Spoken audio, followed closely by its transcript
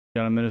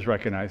Gentleman is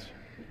recognized.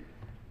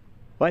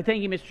 Well, I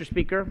thank you, Mr.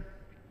 Speaker.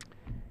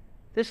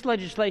 This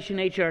legislation,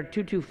 H.R.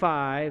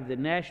 225, the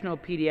National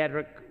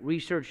Pediatric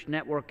Research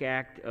Network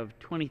Act of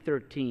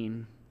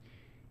 2013,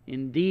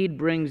 indeed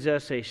brings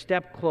us a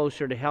step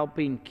closer to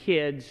helping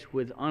kids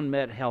with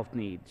unmet health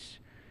needs,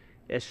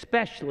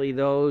 especially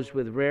those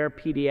with rare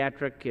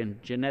pediatric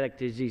and genetic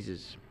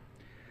diseases.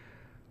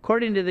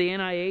 According to the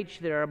NIH,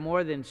 there are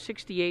more than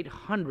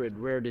 6,800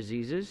 rare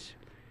diseases,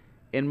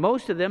 and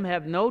most of them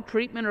have no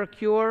treatment or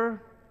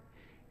cure,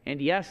 and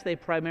yes, they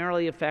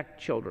primarily affect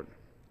children.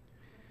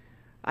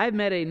 I've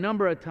met a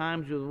number of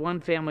times with one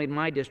family in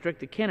my district,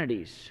 the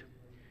Kennedys,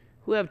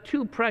 who have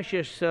two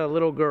precious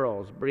little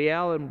girls,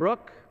 Brielle and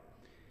Brooke.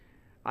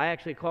 I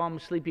actually call them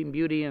Sleeping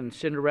Beauty and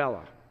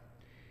Cinderella.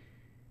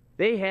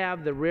 They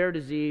have the rare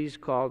disease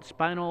called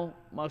spinal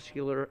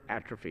muscular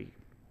atrophy.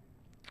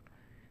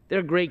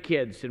 They're great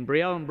kids, and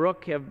Brielle and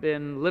Brooke have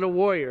been little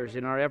warriors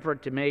in our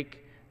effort to make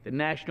the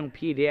National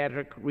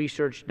Pediatric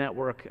Research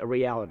Network a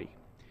reality.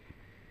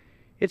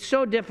 It's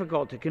so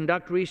difficult to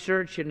conduct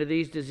research into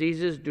these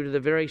diseases due to the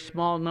very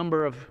small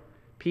number of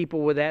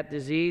people with that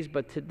disease,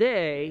 but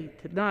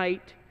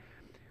tonight,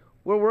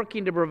 we're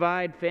working to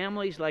provide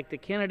families like the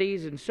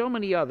Kennedys and so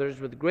many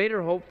others with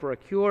greater hope for a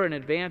cure and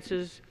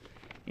advances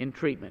in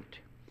treatment.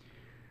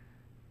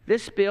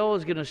 This bill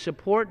is going to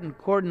support and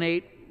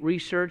coordinate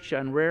research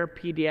on rare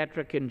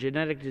pediatric and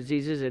genetic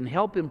diseases and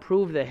help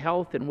improve the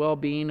health and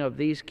well-being of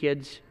these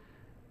kids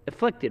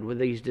afflicted with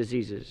these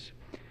diseases.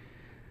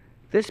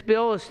 This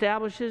bill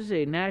establishes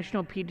a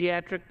national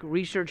pediatric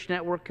research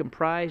network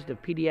comprised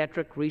of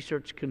pediatric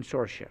research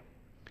consortia.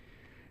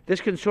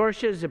 This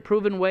consortia is a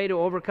proven way to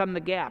overcome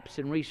the gaps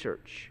in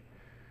research.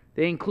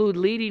 They include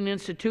leading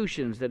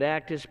institutions that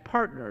act as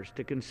partners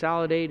to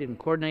consolidate and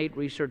coordinate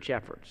research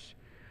efforts.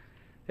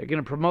 They're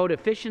going to promote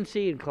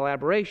efficiency and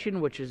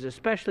collaboration, which is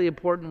especially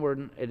important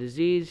when a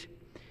disease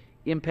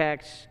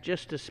impacts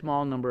just a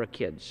small number of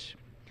kids.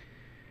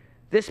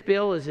 This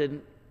bill is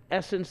in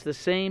essence the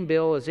same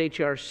bill as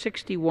H.R.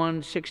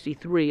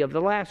 6163 of the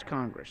last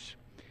Congress,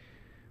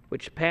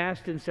 which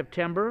passed in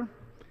September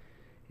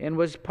and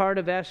was part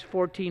of S.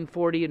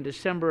 1440 in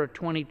December of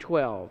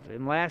 2012.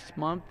 And last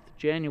month,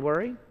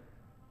 January,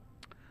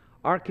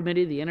 our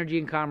committee, the Energy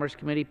and Commerce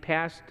Committee,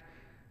 passed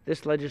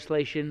this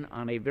legislation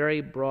on a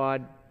very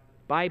broad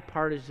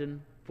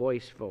bipartisan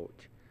voice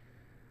vote.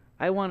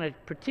 I want to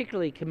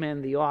particularly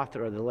commend the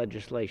author of the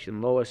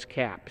legislation, Lois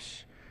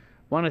Capps.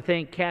 I want to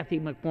thank Kathy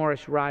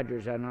McMorris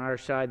Rogers on our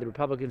side, the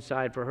Republican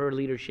side, for her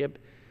leadership,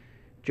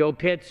 Joe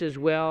Pitts as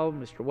well,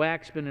 Mr.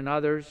 Waxman and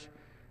others.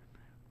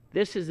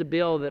 This is a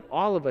bill that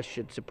all of us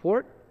should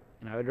support,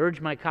 and I would urge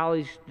my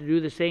colleagues to do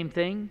the same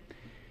thing.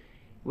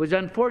 It was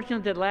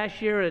unfortunate that last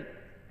year it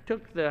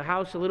took the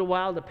House a little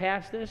while to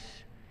pass this,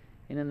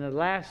 and in the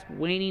last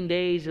waning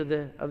days of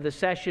the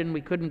session, we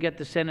couldn't get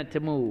the Senate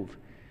to move.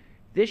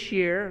 This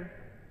year,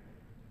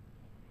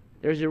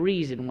 there's a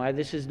reason why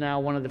this is now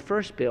one of the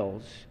first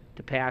bills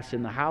to pass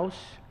in the House,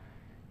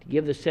 to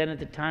give the Senate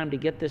the time to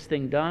get this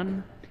thing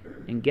done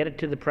and get it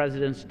to the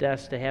President's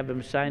desk to have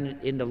him sign it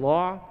into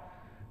law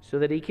so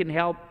that he can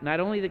help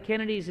not only the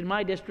Kennedys in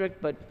my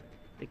district, but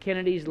the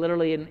Kennedys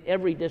literally in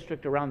every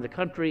district around the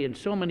country and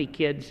so many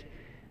kids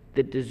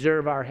that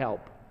deserve our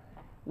help.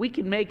 We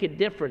can make a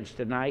difference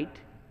tonight,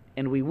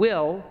 and we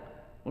will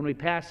when we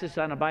pass this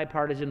on a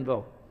bipartisan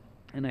vote.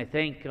 And I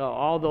thank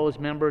all those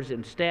members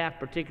and staff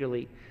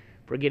particularly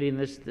for getting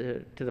this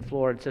to the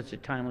floor in such a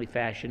timely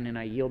fashion, and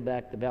I yield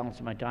back the balance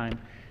of my time to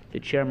the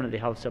Chairman of the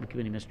Health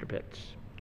Subcommittee, Mr. Pitts.